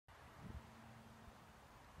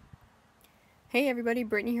Hey everybody,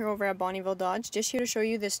 Brittany here over at Bonnyville Dodge. Just here to show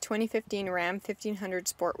you this 2015 Ram 1500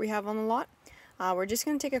 Sport we have on the lot. We're just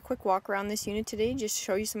going to take a quick walk around this unit today, just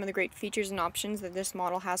show you some of the great features and options that this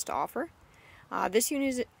model has to offer. This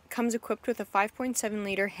unit comes equipped with a 5.7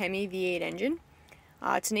 liter Hemi V8 engine.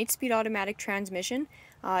 It's an 8-speed automatic transmission.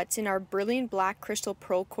 It's in our brilliant black crystal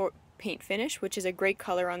pearl coat paint finish, which is a great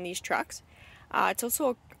color on these trucks. It's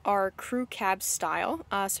also our crew cab style,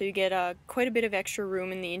 so you get quite a bit of extra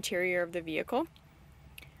room in the interior of the vehicle.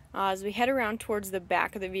 As we head around towards the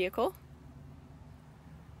back of the vehicle,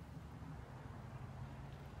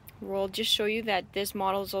 we'll just show you that this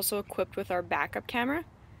model is also equipped with our backup camera,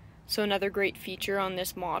 so another great feature on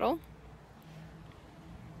this model.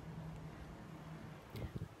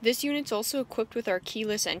 This unit's also equipped with our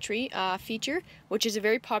keyless entry feature, which is a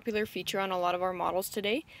very popular feature on a lot of our models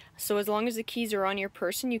today. So as long as the keys are on your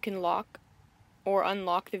person, you can lock or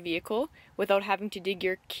unlock the vehicle without having to dig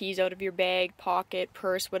your keys out of your bag, pocket,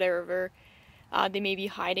 purse, whatever they may be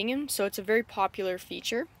hiding in. So it's a very popular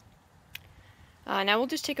feature. Now we'll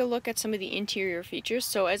just take a look at some of the interior features.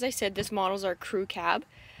 So as I said, this model is our crew cab.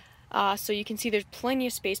 So you can see there's plenty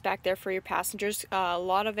of space back there for your passengers, a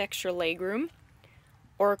lot of extra leg room,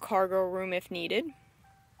 or a cargo room if needed.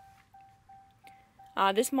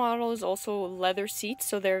 This model is also leather seats,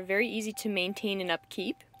 so they're very easy to maintain and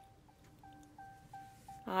upkeep.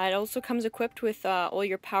 It also comes equipped with all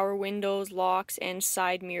your power windows, locks, and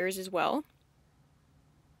side mirrors as well.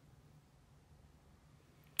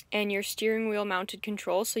 And your steering wheel mounted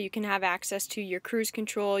controls, so you can have access to your cruise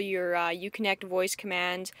control, your Uconnect voice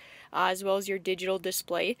commands, as well as your digital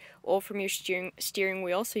display, all from your steering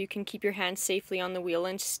wheel, so you can keep your hands safely on the wheel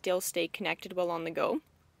and still stay connected while on the go.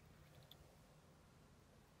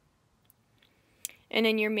 And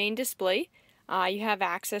in your main display, you have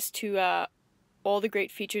access to all the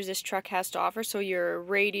great features this truck has to offer, so your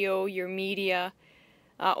radio, your media,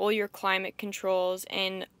 all your climate controls,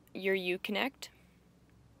 and your Uconnect.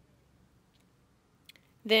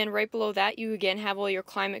 Then right below that, you again have all your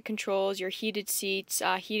climate controls, your heated seats,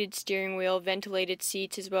 heated steering wheel, ventilated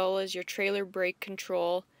seats, as well as your trailer brake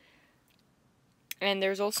control. And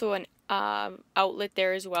there's also an outlet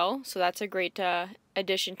there as well, so that's a great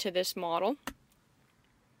addition to this model.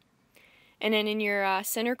 And then in your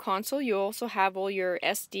center console, you also have all your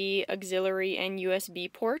SD, auxiliary, and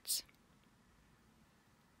USB ports.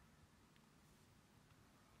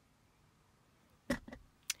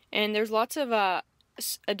 And there's lots of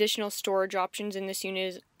additional storage options in this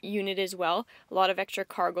unit as well. A lot of extra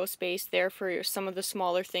cargo space there for some of the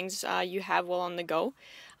smaller things you have while on the go.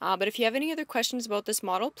 But if you have any other questions about this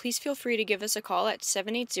model, please feel free to give us a call at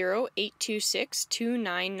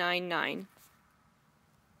 780-826-2999.